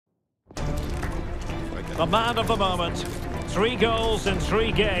The man of the moment. 3 goals in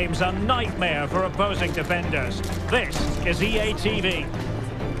 3 games, a nightmare for opposing defenders. This is EA TV.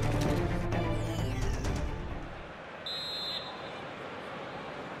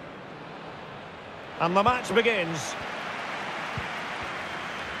 And the match begins.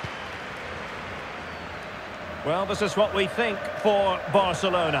 Well, this is what we think for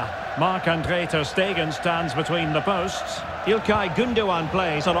Barcelona. Marc-Andre ter Stegen stands between the posts. İlkay Gündoğan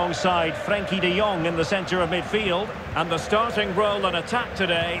plays alongside Frenkie de Jong in the centre of midfield. And the starting role in attack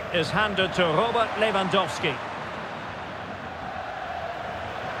today is handed to Robert Lewandowski.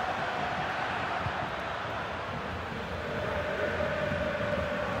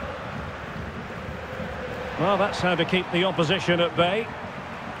 Well, that's how to keep the opposition at bay.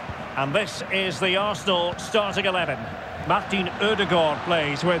 And this is the Arsenal starting 11. Martin Ødegaard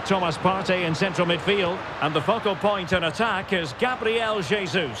plays with Thomas Partey in central midfield. And the focal point in attack is Gabriel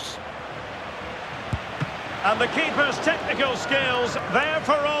Jesus. And the keeper's technical skills there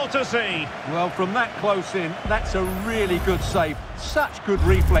for all to see. Well, from that close in, that's a really good save. Such good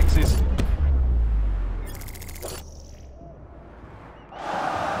reflexes.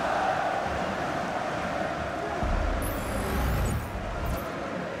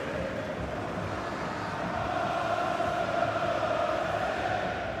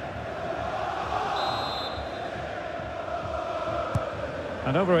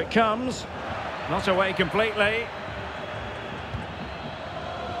 And over it comes. Not away completely.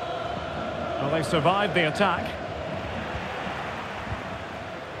 Well, they survived the attack.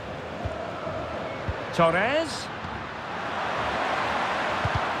 Torres.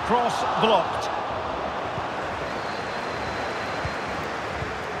 Cross blocked.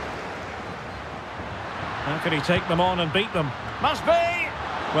 How can he take them on and beat them? Must be!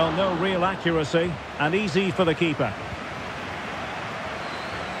 Well, no real accuracy, and easy for the keeper.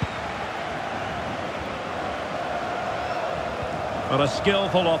 Well, a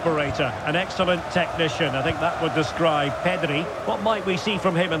skillful operator, an excellent technician. I think that would describe Pedri. What might we see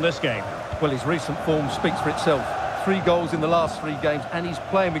from him in this game? Well, his recent form speaks for itself. 3 goals in the last 3 games, and he's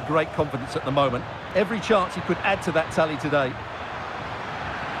playing with great confidence at the moment. Every chance he could add to that tally today.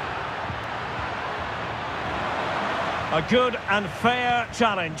 A good and fair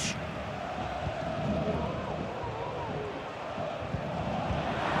challenge.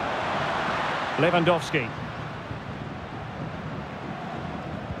 Lewandowski.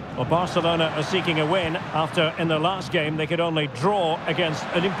 Well, Barcelona are seeking a win after, in their last game, they could only draw against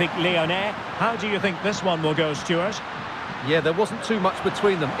Olympique Lyonnais. How do you think this one will go, Stuart? Yeah, there wasn't too much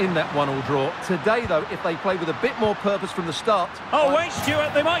between them in that 1-1 draw. Today, though, if they play with a bit more purpose from the start... Oh, wait,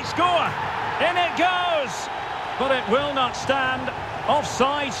 Stuart, they might score! In it goes! But it will not stand.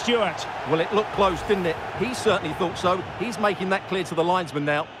 Offside, Stuart. Well, it looked close, didn't it? He certainly thought so. He's making that clear to the linesman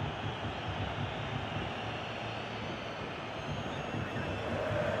now.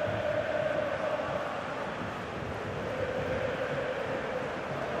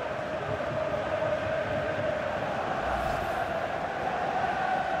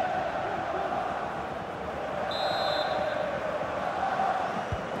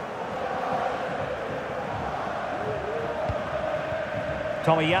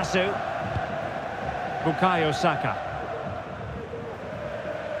 Tomiyasu. Bukayo Saka.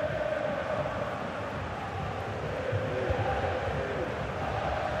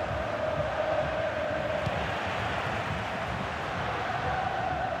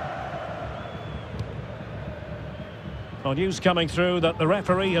 Well, news coming through that the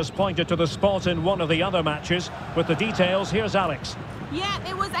referee has pointed to the spot in one of the other matches. With the details, here's Alex. Yeah,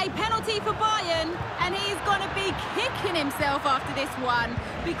 it was a penalty for Bayern, and he's going to be kicking himself after this one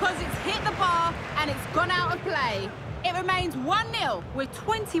because it's hit the bar and it's gone out of play. It remains 1-0 with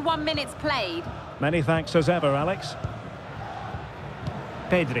 21 minutes played. Many thanks as ever, Alex.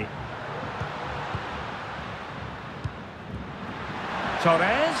 Pedri.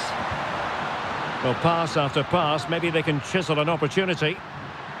 Torres. Well, pass after pass, maybe they can chisel an opportunity.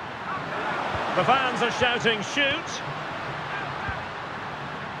 The fans are shouting, shoot!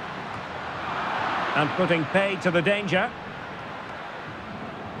 And putting paid to the danger.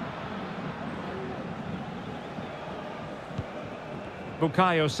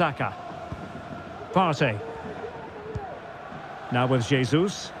 Bukayo Saka. Partey. Now with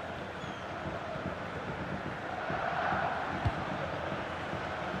Jesus.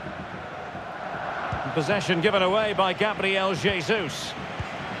 Possession given away by Gabriel Jesus.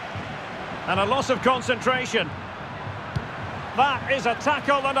 And a loss of concentration. That is a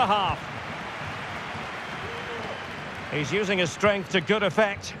tackle and a half. He's using his strength to good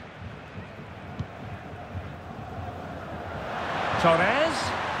effect. Torres.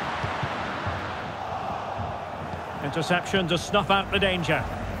 Interception to snuff out the danger.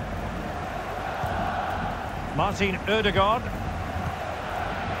 Martin Ødegaard.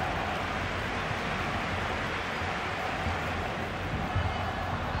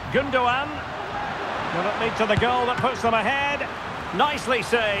 Gundogan. Will it lead to the goal that puts them ahead? Nicely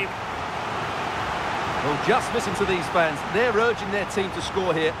saved. Well, just listen to these fans. They're urging their team to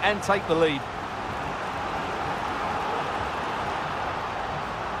score here and take the lead.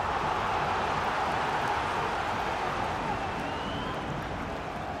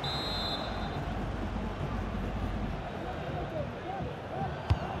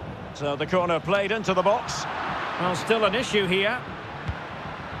 So the corner played into the box. Well, still an issue here.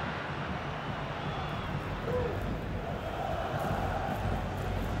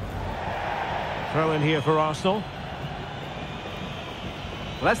 Throw in here for Arsenal.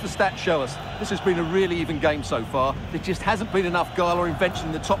 Well, as the stats show us, this has been a really even game so far. There just hasn't been enough guile or invention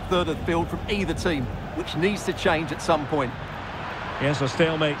in the top third of the field from either team, which needs to change at some point. Yes, a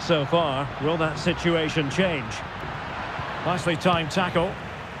stalemate so far. Will that situation change? Nicely timed tackle.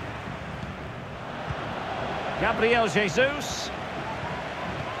 Gabriel Jesus.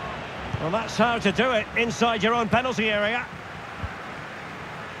 Well, that's how to do it inside your own penalty area.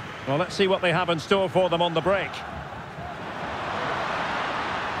 Well, let's see what they have in store for them on the break.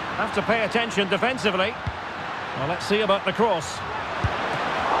 Have to pay attention defensively. Well, let's see about the cross.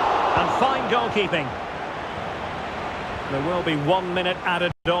 And fine goalkeeping. There will be 1 minute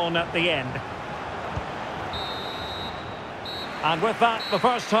added on at the end. And with that, the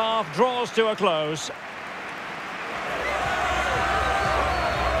first half draws to a close.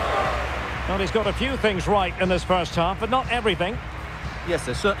 Well, he's got a few things right in this first half, but not everything. Yes,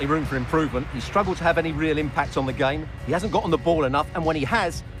 there's certainly room for improvement. He's struggled to have any real impact on the game. He hasn't got on the ball enough, and when he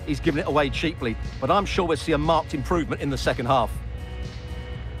has, he's given it away cheaply. But I'm sure we'll see a marked improvement in the second half.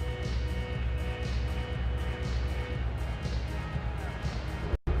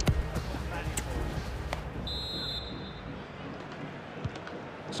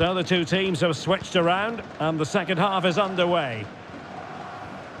 So the two teams have switched around, and the second half is underway.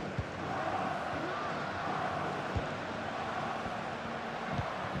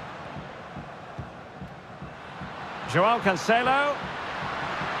 Joao Cancelo.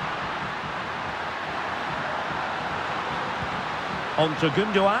 On to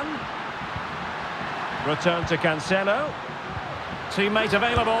Gundogan. Return to Cancelo. Teammate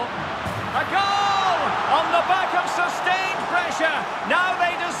available. A goal! On the back of sustained pressure. Now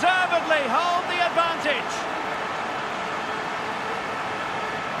they deservedly hold the advantage.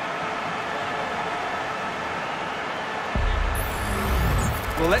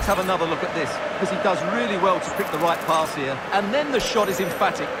 Well, let's have another look at this, because he does really well to pick the right pass here. And then the shot is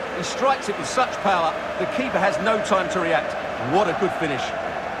emphatic. He strikes it with such power, the keeper has no time to react. What a good finish.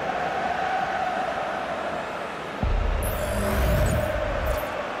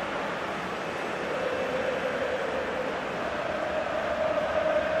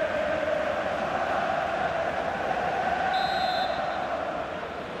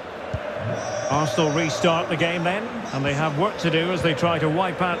 Arsenal restart the game then, and they have work to do as they try to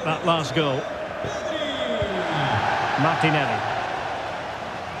wipe out that last goal. Martinelli.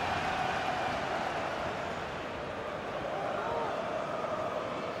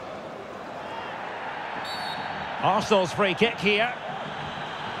 Arsenal's free kick here.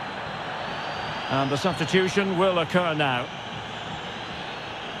 And the substitution will occur now.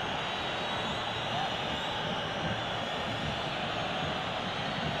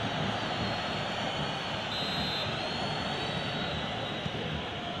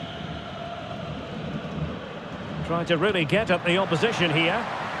 Trying to really get at the opposition here.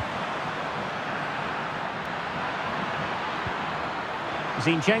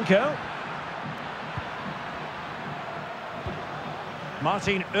 Zinchenko.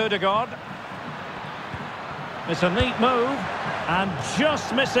 Martin Ødegaard. It's a neat move, and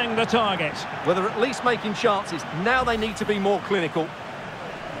just missing the target. Well, they're at least making chances. Now they need to be more clinical.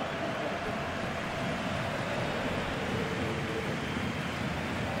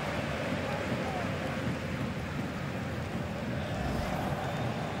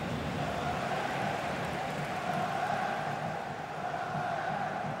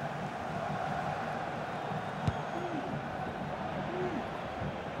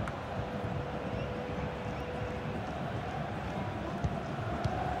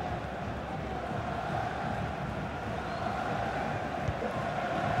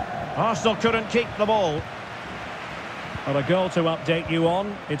 Arsenal couldn't keep the ball. Well, a goal to update you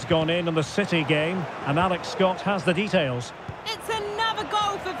on. It's gone in the City game, and Alex Scott has the details. It's another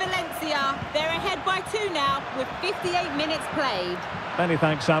goal for Valencia. They're ahead by 2 now, with 58 minutes played. Many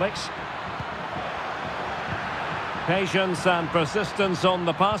thanks, Alex. Patience and persistence on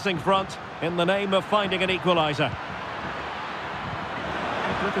the passing front in the name of finding an equaliser.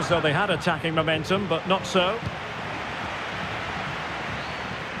 It looked as though they had attacking momentum, but not so.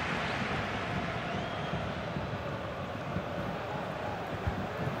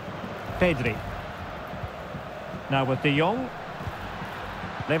 Pedri. Now with De Jong.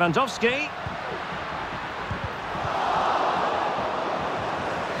 Lewandowski.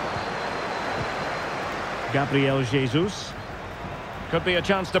 Gabriel Jesus. Could be a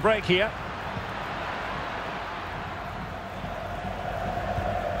chance to break here.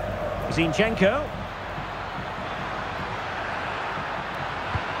 Zinchenko.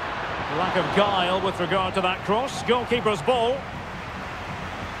 Lack of guile with regard to that cross. Goalkeeper's ball.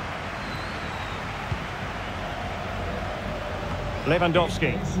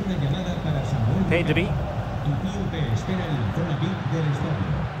 Lewandowski. Pedri.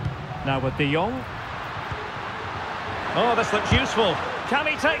 Now with De Jong. Oh, this looks useful. Can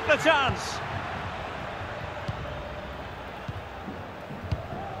he take the chance?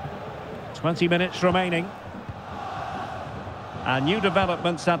 "20 minutes remaining. And new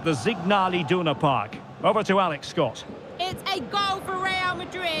developments at the Signal Iduna Park. Over to Alex Scott. It's a goal for Real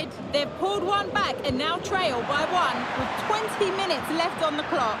Madrid. They've pulled one back and now trail by one with 20 minutes left on the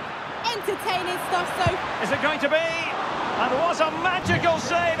clock. Entertaining stuff, so... Is it going to be? And what a magical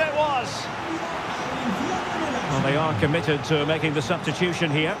save it was! Well, they are committed to making the substitution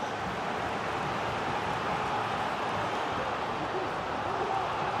here.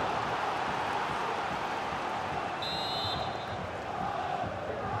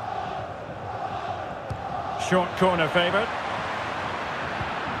 Short corner favoured.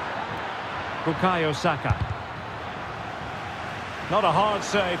 Bukayo Saka. Not a hard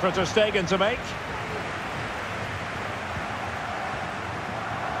save for Ter Stegen to make.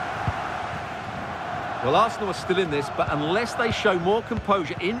 Well, Arsenal are still in this, but unless they show more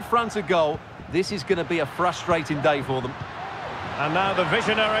composure in front of goal, this is going to be a frustrating day for them. And now the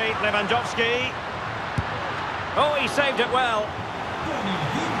visionary Lewandowski. Oh, he saved it well.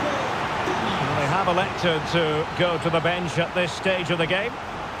 They have elected to go to the bench at this stage of the game.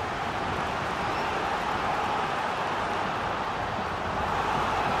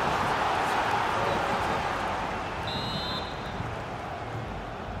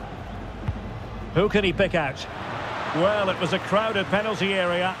 Who can he pick out? Well, it was a crowded penalty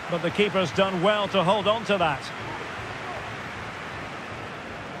area, but the keeper's done well to hold on to that.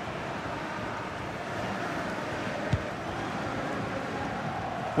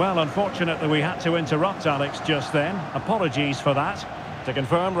 Well, unfortunately, we had to interrupt Alex just then. Apologies for that. To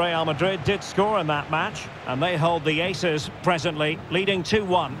confirm, Real Madrid did score in that match, and they hold the aces presently, leading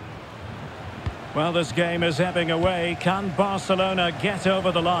 2-1. Well, this game is ebbing away. Can Barcelona get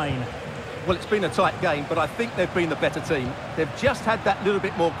over the line? Well, it's been a tight game, but I think they've been the better team. They've just had that little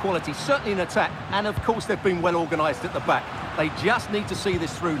bit more quality, certainly in attack, and of course they've been well organised at the back. They just need to see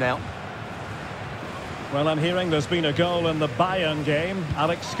this through now. Well, I'm hearing there's been a goal in the Bayern game.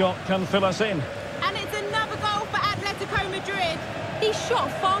 Alex Scott can fill us in. And it's another goal for Atletico Madrid. He shot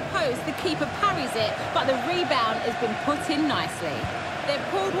far post, the keeper parries it, but the rebound has been put in nicely. They've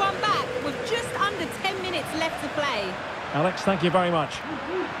pulled one back with just under 10 minutes left to play. Alex, thank you very much.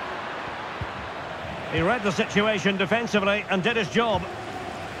 He read the situation defensively and did his job.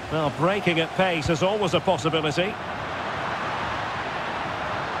 Well, breaking at pace is always a possibility.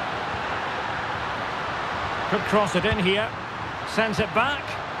 Could cross it in here. Sends it back.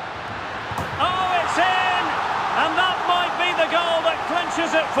 Oh, it's in! And that might be the goal that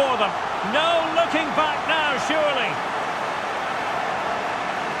clinches it for them. No looking back now, surely.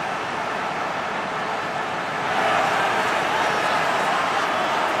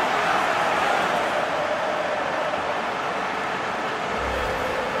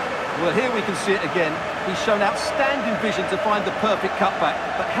 Well, here we can see it again. He's shown outstanding vision to find the perfect cutback.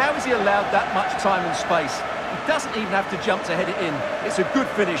 But how has he allowed that much time and space? He doesn't even have to jump to head it in. It's a good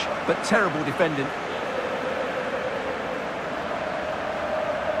finish, but terrible defending.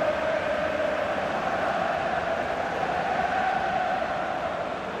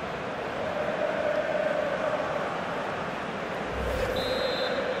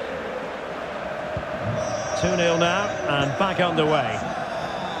 Two 2-0 now, and back underway.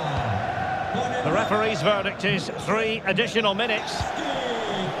 The referee's verdict is 3 additional minutes.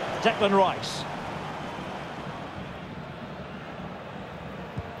 Declan Rice.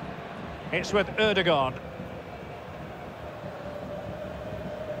 It's with Ødegaard.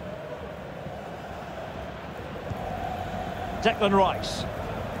 Declan Rice.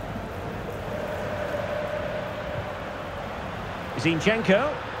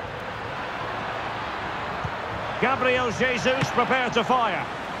 Zinchenko. Gabriel Jesus prepared to fire.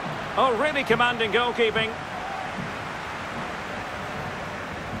 Oh, really commanding goalkeeping.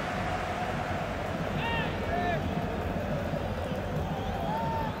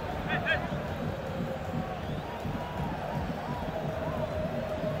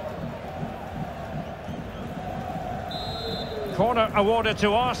 Corner awarded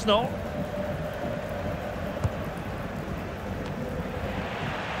to Arsenal.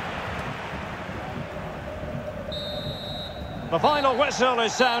 The final whistle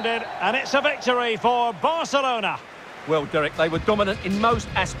is sounded, and it's a victory for Barcelona. Well, Derek, they were dominant in most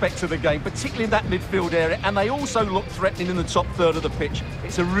aspects of the game, particularly in that midfield area, and they also looked threatening in the top third of the pitch.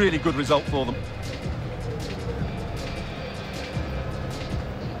 It's a really good result for them.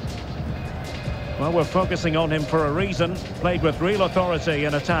 Well, we're focusing on him for a reason. Played with real authority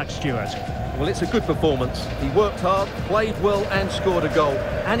in attack, Stuart. Well, it's a good performance. He worked hard, played well and scored a goal.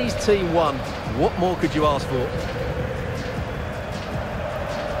 And his team won. What more could you ask for?